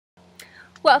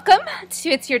Welcome to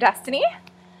It's Your Destiny.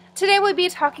 Today we'll be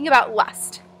talking about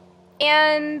lust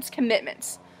and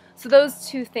commitment. So those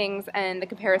two things and the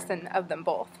comparison of them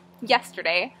both.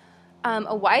 Yesterday,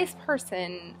 a wise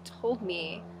person told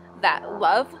me that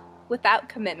love without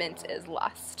commitment is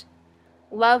lust.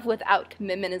 Love without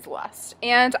commitment is lust.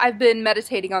 And I've been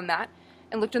meditating on that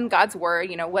and looked in God's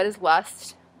Word. What is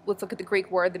lust? Let's look at the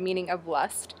Greek word, the meaning of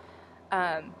lust.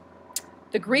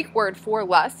 The Greek word for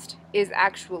lust is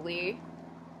actually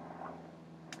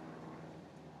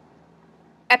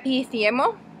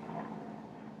epithemo,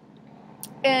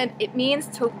 and it means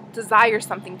to desire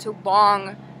something, to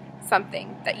long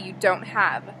something that you don't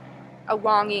have. A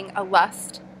longing, a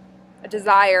lust, a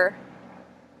desire.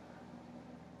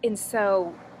 And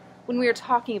so when we were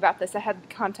talking about this, I had the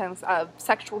contents of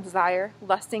sexual desire,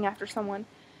 lusting after someone.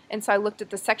 And so I looked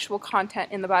at the sexual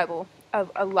content in the Bible of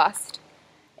a lust.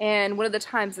 And one of the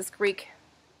times this Greek,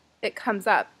 it comes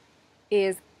up,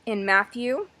 is in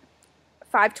Matthew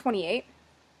 5:28,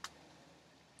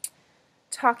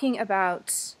 talking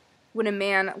about when a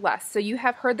man lusts. So you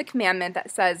have heard the commandment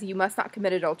that says you must not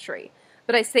commit adultery.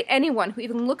 But I say anyone who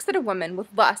even looks at a woman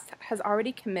with lust has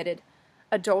already committed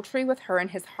adultery with her in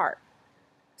his heart.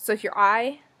 So if your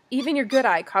eye, even your good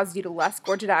eye, causes you to lust,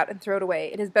 gorge it out and throw it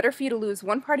away. It is better for you to lose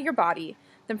one part of your body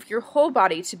than for your whole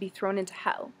body to be thrown into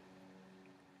hell.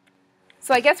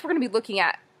 So I guess we're going to be looking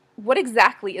at what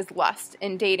exactly is lust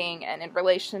in dating and in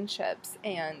relationships,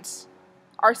 and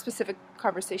our specific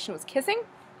conversation was kissing,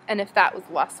 and if that was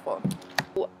lustful.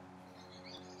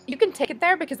 You can take it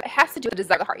there because it has to do with the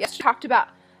desire of the heart. Yesterday we talked about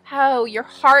how your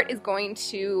heart is going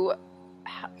to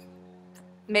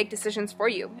make decisions for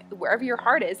you. Wherever your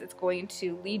heart is, it's going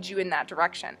to lead you in that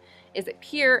direction. Is it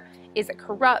pure? Is it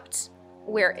corrupt?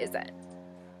 Where is it?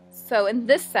 So in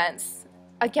this sense,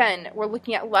 again, we're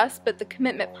looking at lust, but the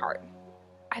commitment part.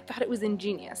 I thought it was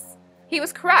ingenious. He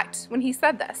was correct when he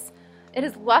said this. It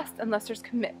is lust unless there's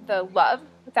the love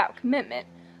without commitment.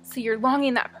 So you're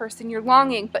longing that person, you're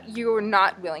longing, but you're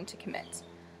not willing to commit.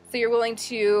 So you're willing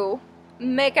to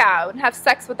make out and have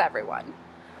sex with everyone.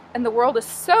 And the world is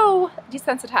so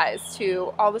desensitized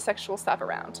to all the sexual stuff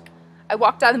around. I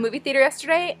walked out of the movie theater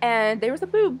yesterday and there was a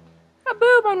boob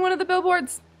on one of the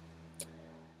billboards.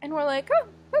 And we're like, oh,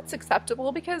 that's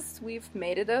acceptable because we've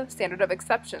made it a standard of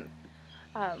exception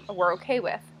we're okay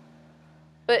with.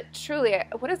 But truly,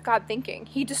 what is God thinking?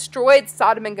 He destroyed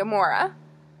Sodom and Gomorrah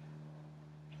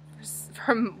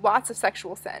from lots of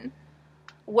sexual sin.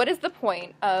 What is the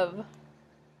point of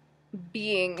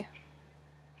being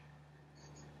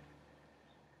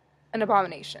an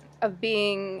abomination, of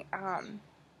being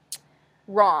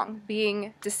wrong,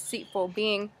 being deceitful,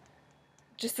 being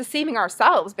just deceiving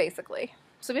ourselves, basically?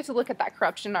 So we have to look at that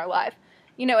corruption in our life.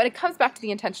 And it comes back to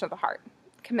the intention of the heart.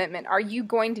 Commitment. Are you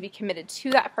going to be committed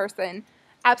to that person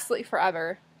absolutely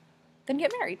forever? Then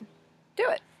get married. Do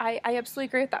it. I absolutely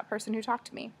agree with that person who talked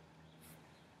to me.